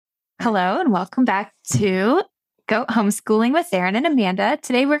Hello and welcome back to Go Homeschooling with Erin and Amanda.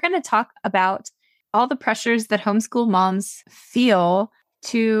 Today we're going to talk about all the pressures that homeschool moms feel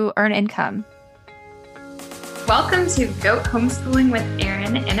to earn income. Welcome to Go Homeschooling with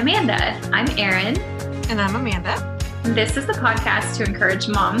Erin and Amanda. I'm Erin. And I'm Amanda. This is the podcast to encourage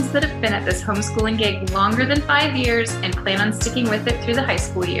moms that have been at this homeschooling gig longer than 5 years and plan on sticking with it through the high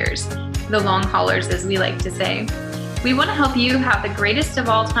school years. The long haulers, as we like to say. We want to help you have the greatest of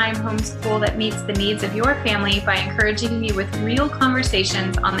all time homeschool that meets the needs of your family by encouraging you with real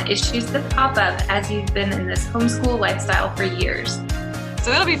conversations on the issues that pop up as you've been in this homeschool lifestyle for years. So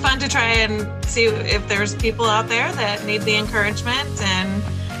it'll be fun to try and see if there's people out there that need the encouragement and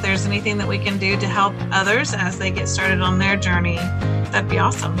if there's anything that we can do to help others as they get started on their journey. That'd be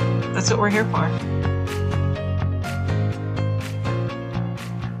awesome. That's what we're here for.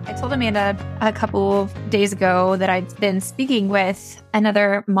 I told Amanda a couple of days ago that I'd been speaking with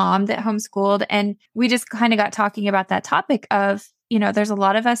another mom that homeschooled, and we just kind of got talking about that topic of, there's a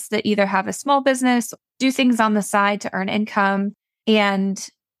lot of us that either have a small business, do things on the side to earn income, and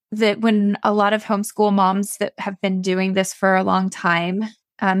that when a lot of homeschool moms that have been doing this for a long time,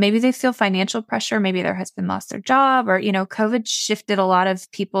 maybe they feel financial pressure, maybe their husband lost their job, or, COVID shifted a lot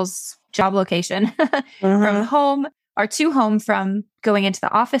of people's job location from home or to home from going into the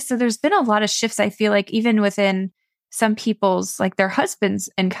office. So there's been a lot of shifts, I feel like, even within some people's, like their husband's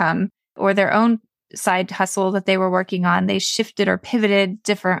income or their own side hustle that they were working on, they shifted or pivoted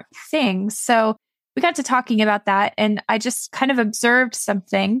different things. So we got to talking about that. And I just kind of observed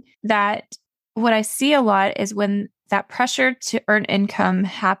something that what I see a lot is when that pressure to earn income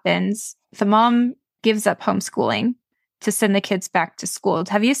happens, the mom gives up homeschooling to send the kids back to school.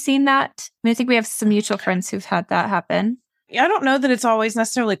 Have you seen that? I think we have some mutual friends who've had that happen. I don't know that it's always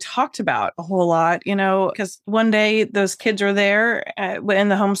necessarily talked about a whole lot, because one day those kids are there in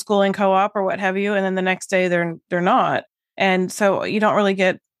the homeschooling co-op or what have you, and then the next day they're not. And so you don't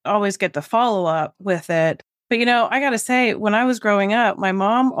really always get the follow-up with it. But, I got to say, when I was growing up, my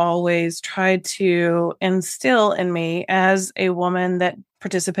mom always tried to instill in me as a woman that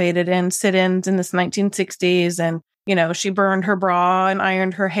participated in sit-ins in the 1960s. And, she burned her bra and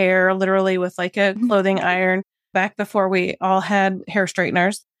ironed her hair literally with like a clothing iron back before we all had hair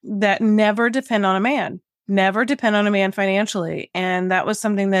straighteners, that never depend on a man financially. And that was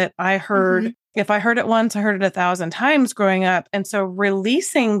something that I heard. If I heard it once, I heard it 1,000 times growing up. And so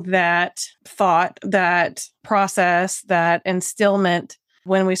releasing that thought, that process, that instillment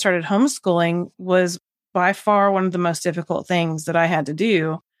when we started homeschooling was by far one of the most difficult things that I had to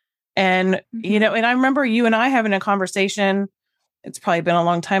do. And, and I remember you and I having a conversation, it's probably been a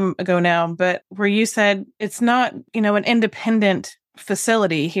long time ago now, but where you said it's not, an independent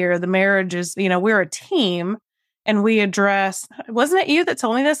facility here. The marriage is, we're a team. And we address, wasn't it you that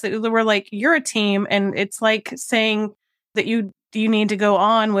told me this? That we're like, you're a team. And it's like saying that you need to go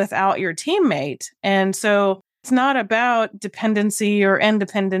on without your teammate. And so it's not about dependency or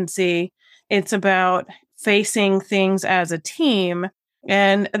independency. It's about facing things as a team.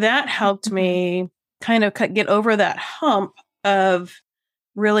 And that helped me kind of get over that hump of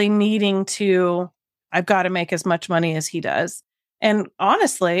really needing to, I've got to make as much money as he does. And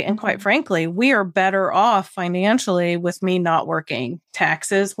honestly, and quite frankly, we are better off financially with me not working,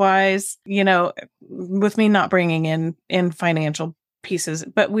 taxes wise, with me not bringing in financial pieces,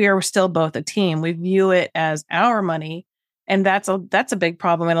 but we are still both a team. We view it as our money. And that's a big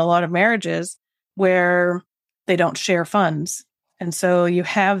problem in a lot of marriages where they don't share funds. And so you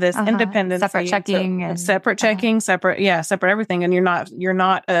have this independence, separate checking, separate everything. And you're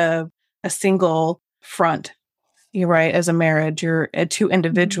not a single front. You're right. As a marriage, you're two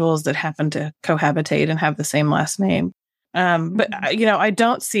individuals that happen to cohabitate and have the same last name. But, I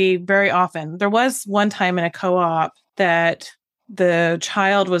don't see very often. There was one time in a co-op that the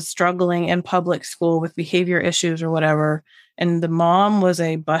child was struggling in public school with behavior issues or whatever. And the mom was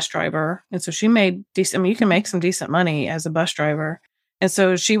a bus driver. And so she made decent, you can make some decent money as a bus driver. And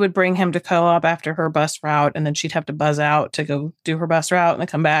so she would bring him to co-op after her bus route. And then she'd have to buzz out to go do her bus route and then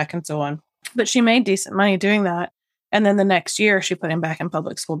come back and so on. But she made decent money doing that. And then the next year, she put him back in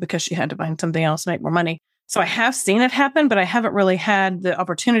public school because she had to find something else to make more money. So I have seen it happen, but I haven't really had the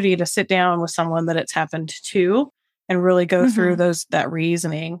opportunity to sit down with someone that it's happened to and really go through that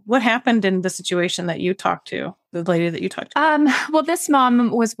reasoning. What happened in the situation that you talked to, the lady that you talked to? Well, this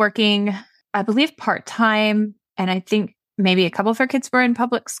mom was working, I believe, part-time. And I think maybe a couple of her kids were in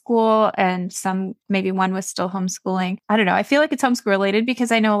public school and maybe one was still homeschooling. I don't know. I feel like it's homeschool related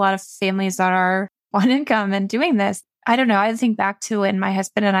because I know a lot of families that are on income and doing this. I don't know. I think back to when my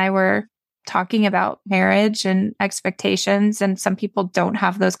husband and I were talking about marriage and expectations. And some people don't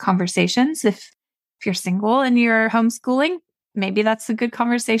have those conversations. If you're single and you're homeschooling, maybe that's a good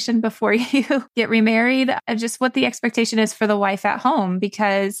conversation before you get remarried, just what the expectation is for the wife at home.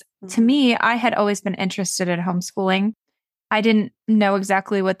 Because to me, I had always been interested in homeschooling. I didn't know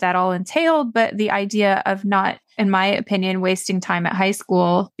exactly what that all entailed, but the idea of not, in my opinion, wasting time at high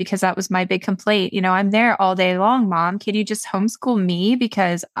school, because that was my big complaint. I'm there all day long, Mom. Can you just homeschool me?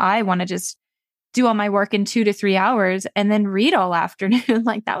 Because I want to just do all my work in 2 to 3 hours and then read all afternoon.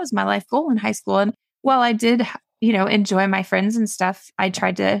 Like that was my life goal in high school. And while I did, enjoy my friends and stuff, I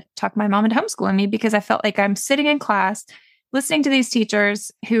tried to talk my mom into homeschooling me because I felt like I'm sitting in class listening to these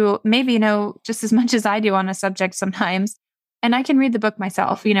teachers who maybe know just as much as I do on a subject sometimes. And I can read the book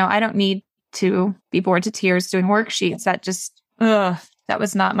myself. I don't need to be bored to tears doing worksheets. That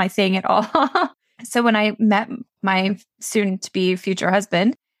was not my thing at all. So when I met my soon to be future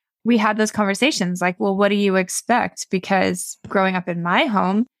husband, we had those conversations like, well, what do you expect? Because growing up in my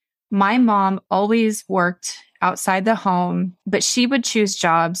home, my mom always worked outside the home, but she would choose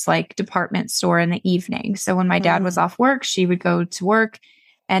jobs like department store in the evening. So when my dad was off work, she would go to work.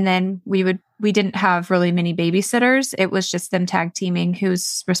 And then we didn't have really many babysitters. It was just them tag teaming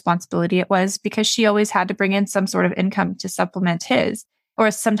whose responsibility it was, because she always had to bring in some sort of income to supplement his. Or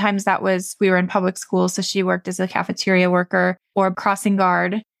sometimes we were in public school. So she worked as a cafeteria worker or crossing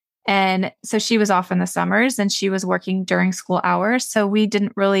guard. And so she was off in the summers and she was working during school hours. So we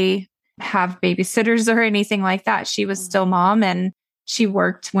didn't really have babysitters or anything like that. She was still mom and she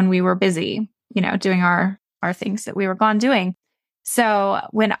worked when we were busy, doing our things that we were gone doing. So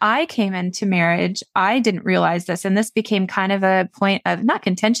when I came into marriage, I didn't realize this. And this became kind of a point of not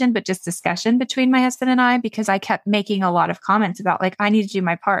contention, but just discussion between my husband and I, because I kept making a lot of comments about like, I need to do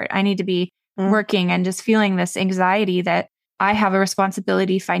my part. I need to be working, and just feeling this anxiety that I have a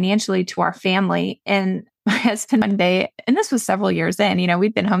responsibility financially to our family. And my husband one day, and this was several years in,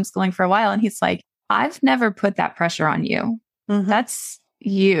 we'd been homeschooling for a while. And he's like, I've never put that pressure on you. That's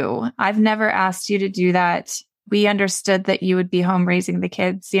you. I've never asked you to do that. We understood that you would be home raising the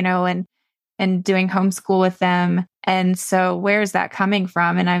kids, and doing homeschool with them. And so where's that coming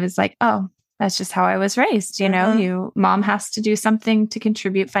from? And I was like, oh, that's just how I was raised. Mom has to do something to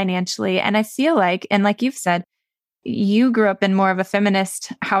contribute financially. And I feel like, and like you've said, you grew up in more of a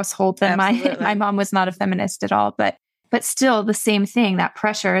feminist household than my mom was not a feminist at all, but still the same thing, that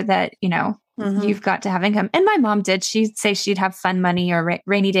pressure that, you've got to have income. And my mom did, she'd say she'd have fun money or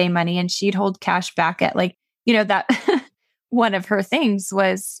rainy day money, and she'd hold cash back at that one of her things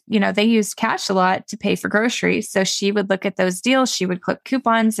was, they used cash a lot to pay for groceries. So she would look at those deals, she would clip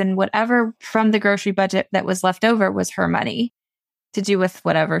coupons, and whatever from the grocery budget that was left over was her money to do with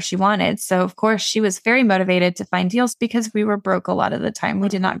whatever she wanted. So of course she was very motivated to find deals because we were broke a lot of the time. We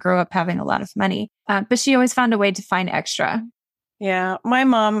did not grow up having a lot of money, but she always found a way to find extra. Yeah. My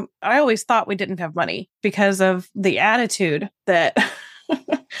mom, I always thought we didn't have money because of the attitude that,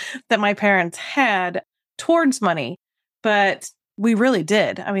 that my parents had towards money, but we really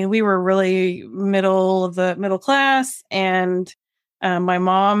did. I mean, we were really middle class, and my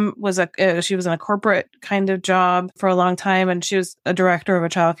mom was she was in a corporate kind of job for a long time, and she was a director of a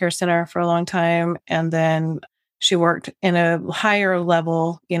childcare center for a long time. And then she worked in a higher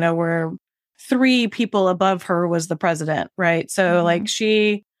level, where 3 people above her was the president, right? So like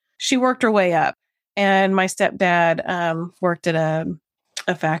she worked her way up, and my stepdad worked at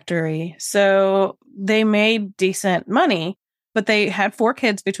a factory. So they made decent money, but they had 4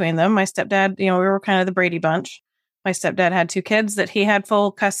 kids between them. My stepdad, we were kind of the Brady Bunch. My stepdad had 2 kids that he had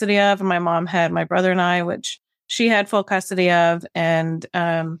full custody of, and my mom had my brother and I, which she had full custody of, and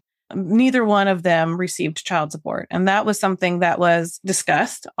neither one of them received child support. And that was something that was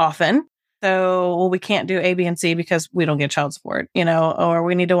discussed often. So, well, we can't do A, B, and C because we don't get child support, or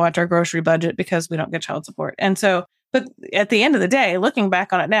we need to watch our grocery budget because we don't get child support. And so, but at the end of the day, looking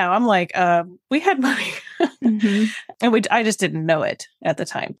back on it now, I'm like, we had money and I just didn't know it at the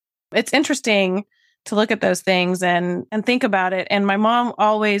time. It's interesting to look at those things and think about it. And my mom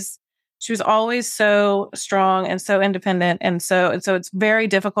she was always so strong and so independent. And so it's very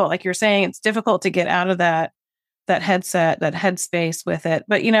difficult. Like you're saying, it's difficult to get out of that headspace with it.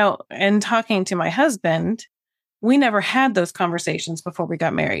 But, in talking to my husband, we never had those conversations before we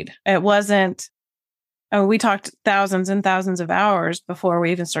got married. It wasn't, we talked thousands and thousands of hours before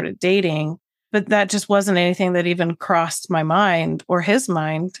we even started dating, but that just wasn't anything that even crossed my mind or his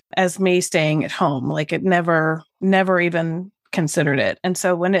mind as me staying at home. Like it never even considered it. And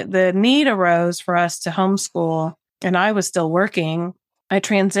so when the need arose for us to homeschool and I was still working, I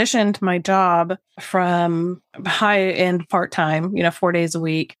transitioned my job from high-end part-time, 4 days a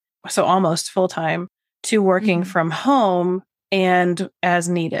week, so almost full time, to working from home and as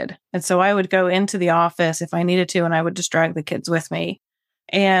needed. And so I would go into the office if I needed to, and I would just drag the kids with me.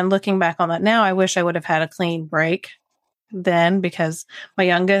 And looking back on that now, I wish I would have had a clean break then, because my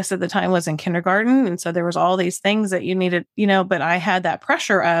youngest at the time was in kindergarten. And so there was all these things that you needed, but I had that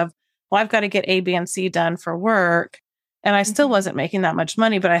pressure of, well, I've got to get A, B, and C done for work. And I still wasn't making that much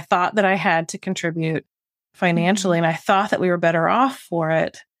money, but I thought that I had to contribute financially. And I thought that we were better off for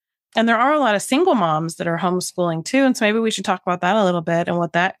it. And there are a lot of single moms that are homeschooling too. And so maybe we should talk about that a little bit and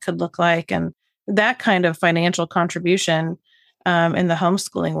what that could look like and that kind of financial contribution in the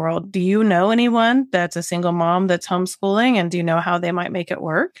homeschooling world. Do you know anyone that's a single mom that's homeschooling, and do you know how they might make it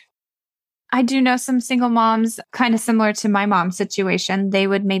work? I do know some single moms, kind of similar to my mom's situation. They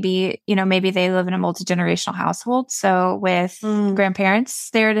would maybe they live in a multi-generational household. So with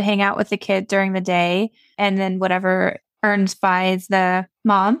grandparents there to hang out with the kid during the day, and then whatever earned by the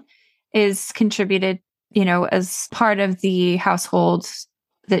mom is contributed, as part of the household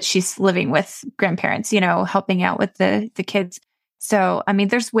that she's living with grandparents, helping out with the kids. So, I mean,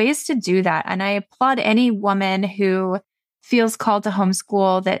 there's ways to do that. And I applaud any woman who feels called to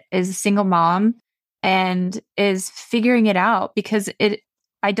homeschool that is a single mom and is figuring it out, because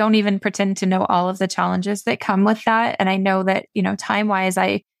I don't even pretend to know all of the challenges that come with that. And I know that, time-wise,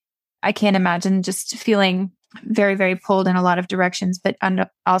 I can't imagine just feeling very, very pulled in a lot of directions, but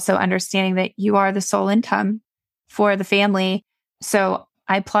also understanding that you are the sole income for the family. So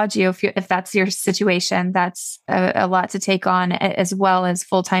I applaud you if that's your situation. That's a lot to take on, as well as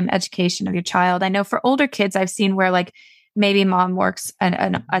full-time education of your child. I know for older kids, I've seen where like maybe mom works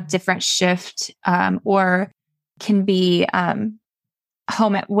a different shift, or can be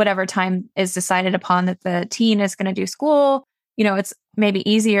home at whatever time is decided upon that the teen is going to do school. It's maybe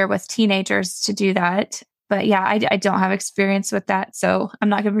easier with teenagers to do that. But yeah, I don't have experience with that. So I'm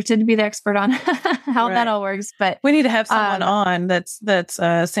not going to pretend to be the expert on how that all works. But we need to have someone on that's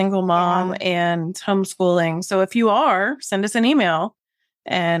a single mom and homeschooling. So if you are, send us an email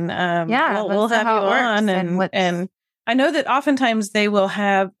and we'll have you on. And I know that oftentimes they will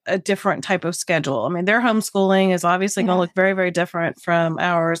have a different type of schedule. I mean, their homeschooling is obviously going to look very, very different from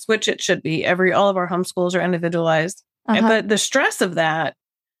ours, which it should be. All of our homeschools are individualized. But the stress of that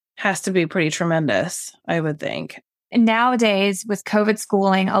has to be pretty tremendous, I would think. And nowadays, with COVID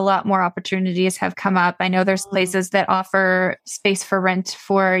schooling, a lot more opportunities have come up. I know there's places that offer space for rent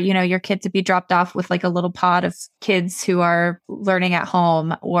for, your kid to be dropped off with like a little pod of kids who are learning at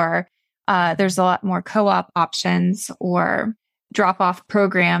home, or there's a lot more co-op options or drop-off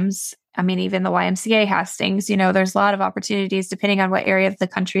programs. I mean, even the YMCA has things, there's a lot of opportunities depending on what area of the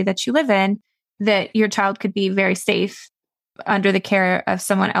country that you live in, that your child could be very safe under the care of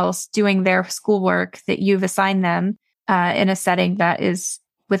someone else doing their schoolwork that you've assigned them in a setting that is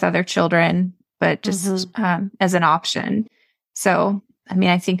with other children, but just as an option. So, I mean,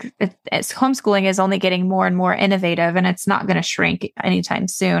 I think homeschooling is only getting more and more innovative, and it's not going to shrink anytime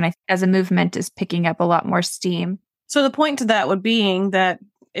soon as a movement is picking up a lot more steam. So the point to that would being that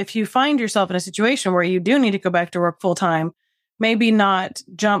if you find yourself in a situation where you do need to go back to work full time, maybe not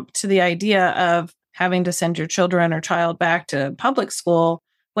jump to the idea of having to send your children or child back to public school,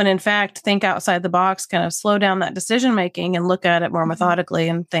 when in fact, think outside the box, kind of slow down that decision making and look at it more methodically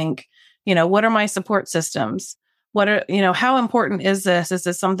and think, what are my support systems? How important is this? Is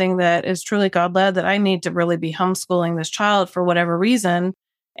this something that is truly God-led, that I need to really be homeschooling this child for whatever reason?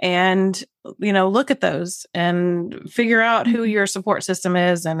 And, look at those and figure out who your support system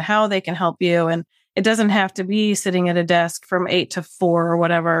is and how they can help you. And it doesn't have to be sitting at a desk from 8 to 4 or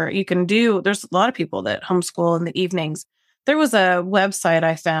whatever. There's a lot of people that homeschool in the evenings. There was a website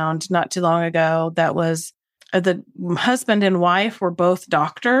I found not too long ago that was the husband and wife were both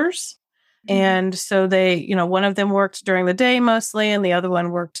doctors. And so they, one of them worked during the day mostly, and the other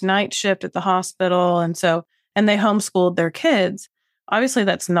one worked night shift at the hospital. And they homeschooled their kids. Obviously,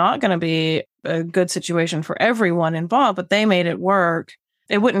 that's not going to be a good situation for everyone involved, but they made it work.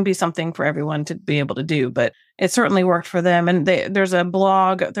 It wouldn't be something for everyone to be able to do, but it certainly worked for them. And there's a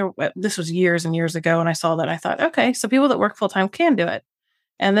blog, this was years and years ago, and I saw that. I thought, okay, so people that work full-time can do it.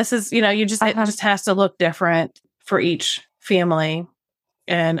 And this is, it just has to look different for each family.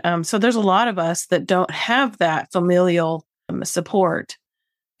 And so there's a lot of us that don't have that familial support.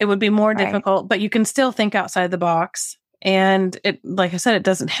 It would be more difficult, but you can still think outside the box. And like I said, it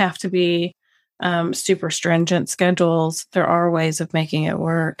doesn't have to be super stringent schedules. There are ways of making it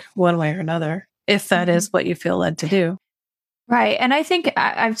work one way or another, if that is what you feel led to do. Right. And I think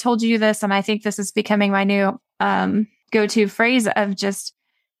I've told you this, and I think this is becoming my new go-to phrase of just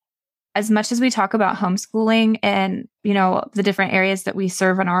as much as we talk about homeschooling and, the different areas that we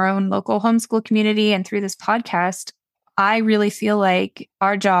serve in our own local homeschool community and through this podcast, I really feel like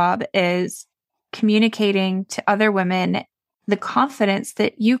our job is communicating to other women the confidence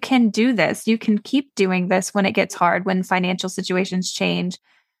that you can do this. You can keep doing this when it gets hard, when financial situations change,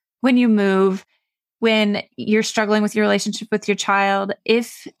 when you move, when you're struggling with your relationship with your child.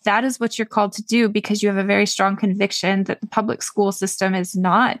 If that is what you're called to do because you have a very strong conviction that the public school system is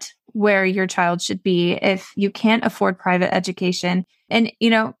not where your child should be, if you can't afford private education, and,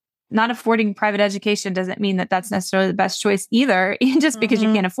 not affording private education doesn't mean that that's necessarily the best choice either. Just because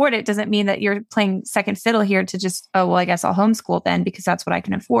you can't afford it doesn't mean that you're playing second fiddle here to just, oh, well, I guess I'll homeschool then because that's what I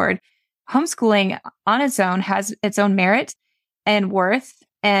can afford. Homeschooling on its own has its own merit and worth.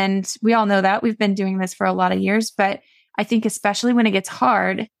 And we all know that. We've been doing this for a lot of years. But I think especially when it gets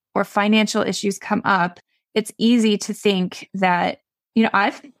hard or financial issues come up, it's easy to think that,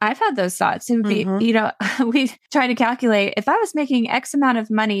 I've had those thoughts. It would be, we try to calculate if I was making X amount of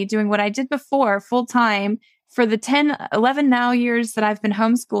money doing what I did before full time for the 10, 11 now years that I've been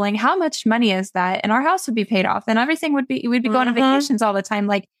homeschooling, how much money is that? And our house would be paid off and everything we'd be going on vacations all the time.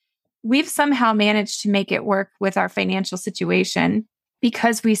 Like, we've somehow managed to make it work with our financial situation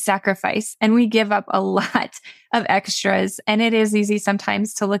because we sacrifice and we give up a lot of extras. And it is easy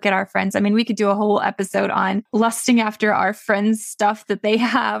sometimes to look at our friends. I mean, we could do a whole episode on lusting after our friends' stuff that they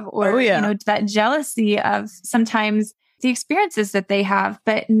have, or, that jealousy of sometimes the experiences that they have,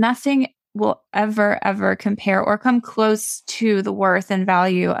 but nothing will ever compare or come close to the worth and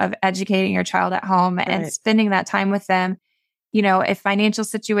value of educating your child at home and spending that time with them. If financial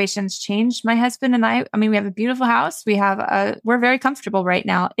situations change, my husband and I mean, we have a beautiful house. We're very comfortable right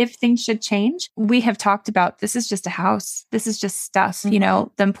now. If things should change, we have talked about, this is just a house. This is just stuff. The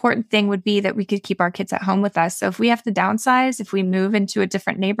important thing would be that we could keep our kids at home with us. So if we have to downsize, if we move into a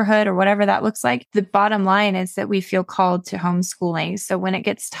different neighborhood or whatever that looks like, the bottom line is that we feel called to homeschooling. So when it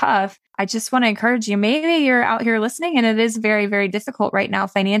gets tough, I just want to encourage you. Maybe you're out here listening and it is very, very difficult right now,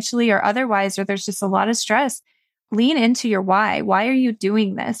 financially or otherwise, or there's just a lot of stress. Lean into your why. Why are you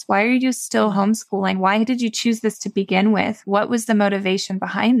doing this? Why are you still homeschooling? Why did you choose this to begin with? What was the motivation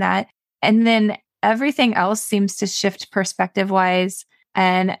behind that? And then everything else seems to shift perspective wise.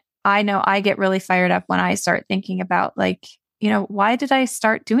 And I know I get really fired up when I start thinking about why did I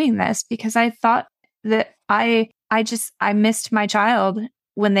start doing this? Because I thought that I missed my child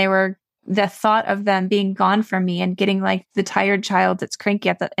when the thought of them being gone from me and getting like the tired child that's cranky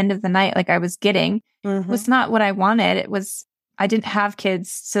at the end of the night, like I was getting, was not what I wanted. It was, I didn't have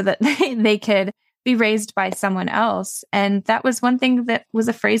kids so that they could be raised by someone else. And that was one thing that was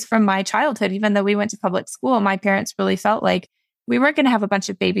a phrase from my childhood. Even though we went to public school, my parents really felt like we weren't going to have a bunch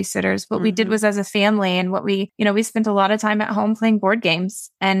of babysitters. What we did was as a family, and we spent a lot of time at home playing board games,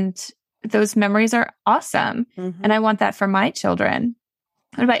 and those memories are awesome. And I want that for my children.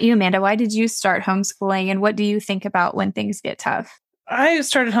 What about you, Amanda? Why did you start homeschooling, and what do you think about when things get tough? I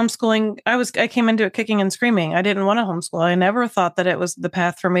started homeschooling. I came into it kicking and screaming. I didn't want to homeschool. I never thought that it was the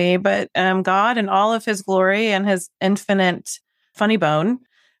path for me, but God in all of his glory and his infinite funny bone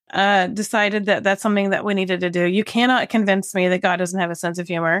decided that that's something that we needed to do. You cannot convince me that God doesn't have a sense of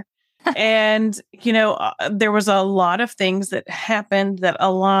humor. And, there was a lot of things that happened that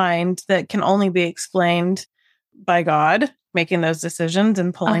aligned that can only be explained by God making those decisions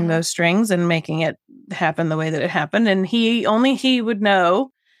and pulling those strings and making it happen the way that it happened. And he would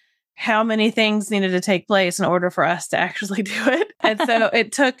know how many things needed to take place in order for us to actually do it. And so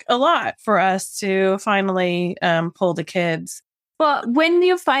it took a lot for us to finally pull the kids. Well, when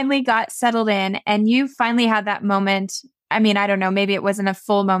you finally got settled in and you finally had that moment, I mean, I don't know, maybe it wasn't a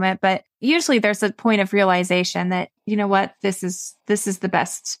full moment, but usually there's a point of realization that, you know what, this is the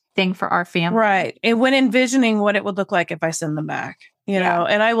best thing for our family. Right. And when envisioning what it would look like if I send them back, you know,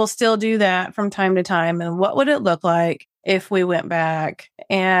 and I will still do that from time to time. And what would it look like if we went back?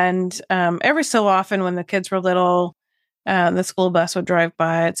 And every so often when the kids were little, the school bus would drive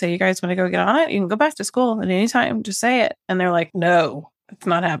by and say, you guys want to go get on it? You can go back to school at any time. Just say it. And they're like, no, it's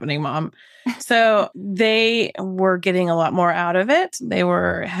not happening, Mom. So they were getting a lot more out of it. They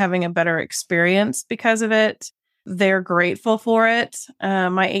were having a better experience because of it. They're grateful for it.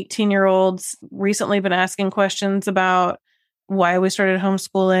 My 18-year-old's recently been asking questions about why we started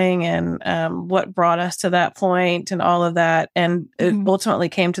homeschooling and what brought us to that point and all of that. And it ultimately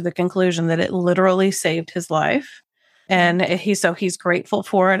came to the conclusion that it literally saved his life. And he's grateful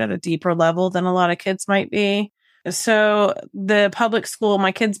for it at a deeper level than a lot of kids might be. So the public school,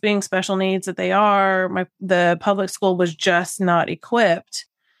 my kids being special needs that they are, the public school was just not equipped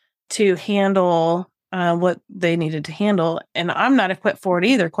to handle what they needed to handle. And I'm not equipped for it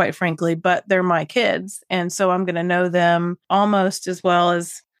either, quite frankly, but they're my kids. And so I'm going to know them almost as well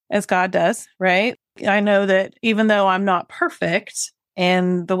as God does, right? I know that even though I'm not perfect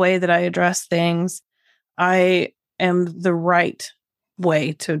in the way that I address things, I am the right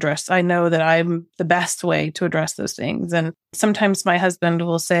way to address. I know that I'm the best way to address those things. And sometimes my husband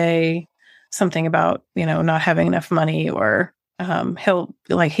will say something about, not having enough money, or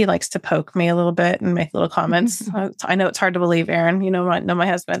he likes to poke me a little bit and make little comments. I know it's hard to believe, Erin, know my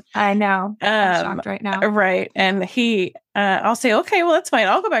husband. I know. I'm shocked right now. Right. And I'll say, okay, well, that's fine.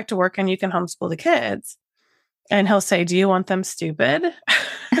 I'll go back to work and you can homeschool the kids. And he'll say, do you want them stupid?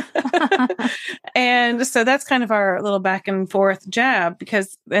 And so that's kind of our little back and forth jab,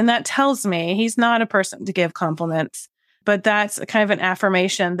 and that tells me he's not a person to give compliments, but that's kind of an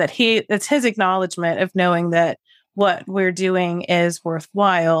affirmation that it's his acknowledgement of knowing that what we're doing is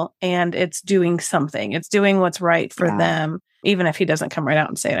worthwhile and it's doing something. It's doing what's right for them, even if he doesn't come right out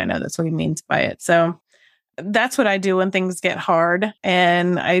and say it. I know that's what he means by it. So that's what I do when things get hard.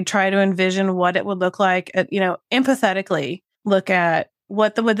 And I try to envision what it would look like, empathetically look at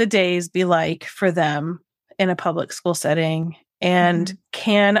what would the days be like for them in a public school setting. And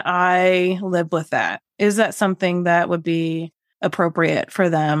can I live with that? Is that something that would be appropriate for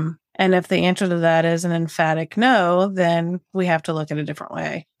them? And if the answer to that is an emphatic no, then we have to look at a different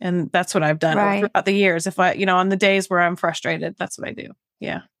way. And that's what I've done throughout the years. If I, on the days where I'm frustrated, that's what I do.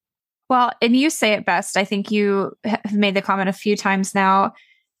 Yeah. Well, and you say it best. I think you have made the comment a few times now.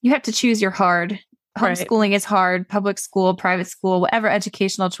 You have to choose your hard. Homeschooling is hard. Public school, private school, whatever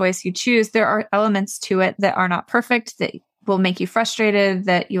educational choice you choose, there are elements to it that are not perfect, that will make you frustrated,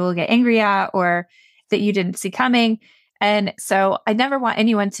 that you will get angry at, or that you didn't see coming. And so I never want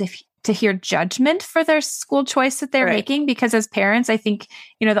anyone to hear judgment for their school choice that they're making, because as parents, I think,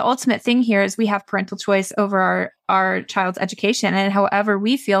 the ultimate thing here is we have parental choice over our child's education and however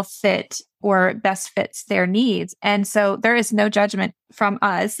we feel fit or best fits their needs. And so there is no judgment from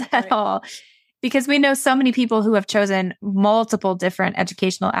us at all, because we know so many people who have chosen multiple different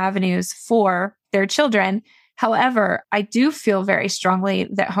educational avenues for their children. However, I do feel very strongly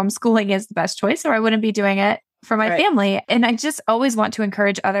that homeschooling is the best choice, or I wouldn't be doing it for my family. And I just always want to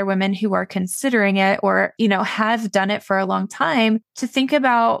encourage other women who are considering it, or, have done it for a long time, to think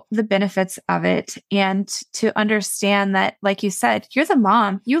about the benefits of it and to understand that, like you said, you're the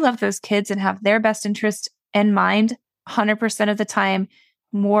mom, you love those kids and have their best interest in mind 100% of the time,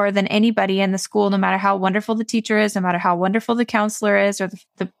 more than anybody in the school, no matter how wonderful the teacher is, no matter how wonderful the counselor is, or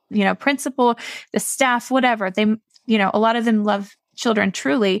the principal, the staff, whatever. They, a lot of them love children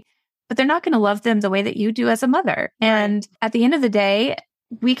truly, but they're not going to love them the way that you do as a mother. And at the end of the day,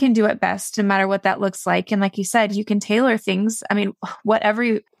 we can do it best, no matter what that looks like. And like you said, you can tailor things. I mean, what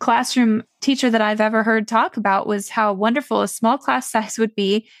every classroom teacher that I've ever heard talk about was how wonderful a small class size would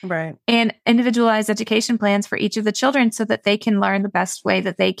be, and individualized education plans for each of the children so that they can learn the best way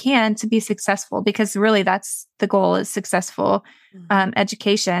that they can to be successful. Because really, that's the goal, is successful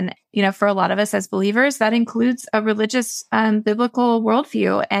education. For a lot of us as believers, that includes a religious, biblical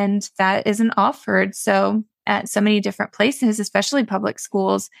worldview, and that isn't offered at so many different places, especially public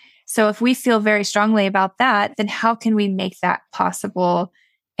schools. So if we feel very strongly about that, then how can we make that possible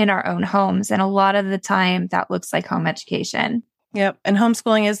in our own homes? And a lot of the time that looks like home education. Yep. And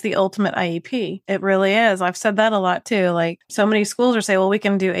homeschooling is the ultimate IEP. It really is. I've said that a lot too. Like, so many schools are saying, well, we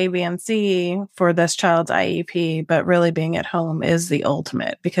can do A, B, and C for this child's IEP, but really being at home is the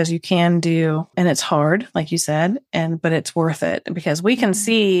ultimate, because you can do, and it's hard, like you said, but it's worth it, because we can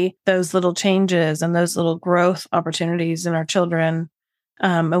see those little changes and those little growth opportunities in our children.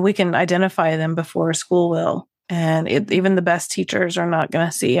 And we can identify them before school will. And even the best teachers are not going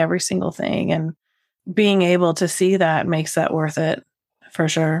to see every single thing. And being able to see that makes that worth it, for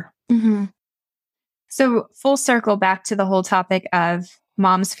sure. So full circle back to the whole topic of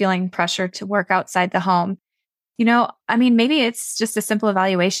moms feeling pressure to work outside the home. Maybe it's just a simple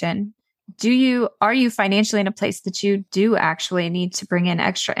evaluation. Are you financially in a place that you do actually need to bring in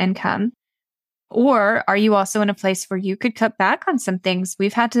extra income? Or are you also in a place where you could cut back on some things?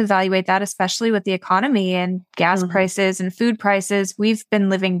 We've had to evaluate that, especially with the economy and gas prices and food prices. We've been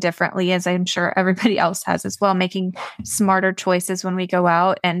living differently, as I'm sure everybody else has as well, making smarter choices when we go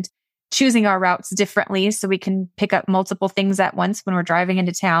out and choosing our routes differently so we can pick up multiple things at once when we're driving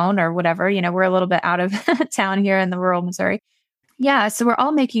into town or whatever. We're a little bit out of town here in the rural Missouri. Yeah. So we're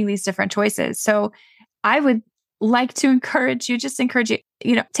all making these different choices. So I would like to encourage you,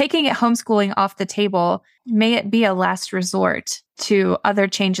 taking it homeschooling off the table, may it be a last resort to other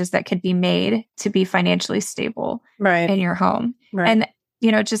changes that could be made to be financially stable in your home. And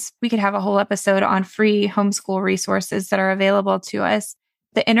just we could have a whole episode on free homeschool resources that are available to us.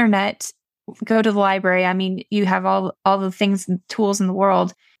 The internet, go to the library. I mean, you have all the things and tools in the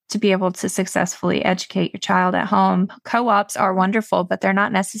world to be able to successfully educate your child at home. Co-ops are wonderful, but they're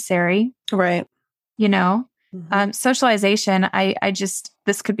not necessary. Right. Socialization,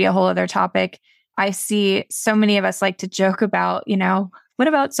 this could be a whole other topic. I see so many of us like to joke about, what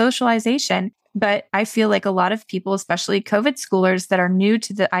about socialization? But I feel like a lot of people, especially COVID schoolers that are new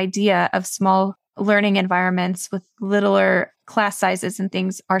to the idea of small learning environments with littler class sizes and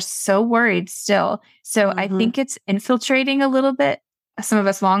things, are so worried still. So I think it's infiltrating a little bit some of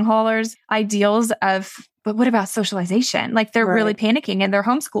us long haulers' ideals of, but what about socialization? Like they're really panicking, and they're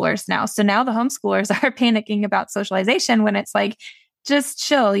homeschoolers now. So now the homeschoolers are panicking about socialization when it's like, just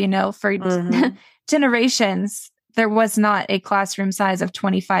chill, for generations. There was not a classroom size of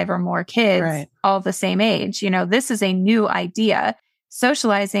 25 or more kids all the same age. This is a new idea.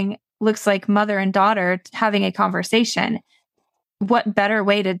 Socializing looks like mother and daughter having a conversation. What better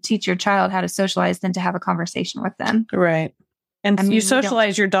way to teach your child how to socialize than to have a conversation with them? Right. And you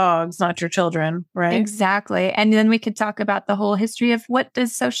socialize your dogs, not your children, right? Exactly. And then we could talk about the whole history of what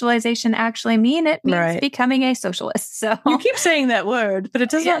does socialization actually mean? It means becoming a socialist. So you keep saying that word, but it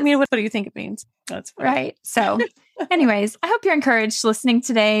does not mean what do you think it means. That's funny. Right. So anyways, I hope you're encouraged listening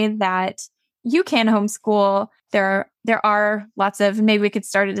today that you can homeschool. There are lots of, maybe we could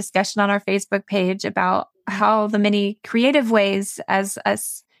start a discussion on our Facebook page about how the many creative ways as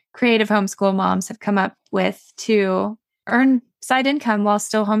us creative homeschool moms have come up with to earn side income while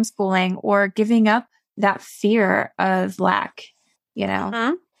still homeschooling, or giving up that fear of lack,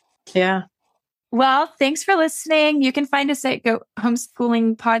 Yeah. Well, thanks for listening. You can find us at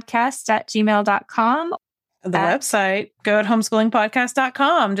goathomeschoolingpodcast@gmail.com. The website,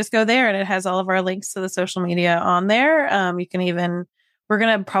 goathomeschoolingpodcast.com. Just go there and it has all of our links to the social media on there. We're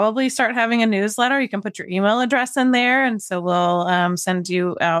going to probably start having a newsletter. You can put your email address in there. And so we'll send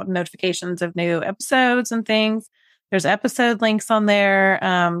you out notifications of new episodes and things. There's episode links on there.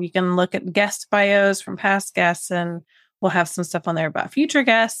 You can look at guest bios from past guests, and we'll have some stuff on there about future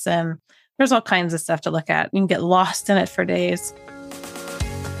guests. And there's all kinds of stuff to look at. You can get lost in it for days.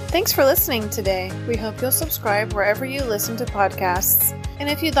 Thanks for listening today. We hope you'll subscribe wherever you listen to podcasts. And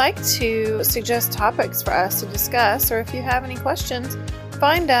if you'd like to suggest topics for us to discuss, or if you have any questions,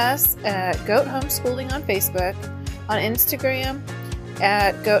 find us at Goat Homeschooling on Facebook, on Instagram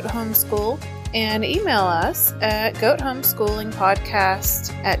at Goat Homeschool, and email us at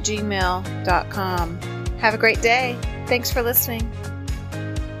goathomeschoolingpodcast@gmail.com. Have a great day. Thanks for listening.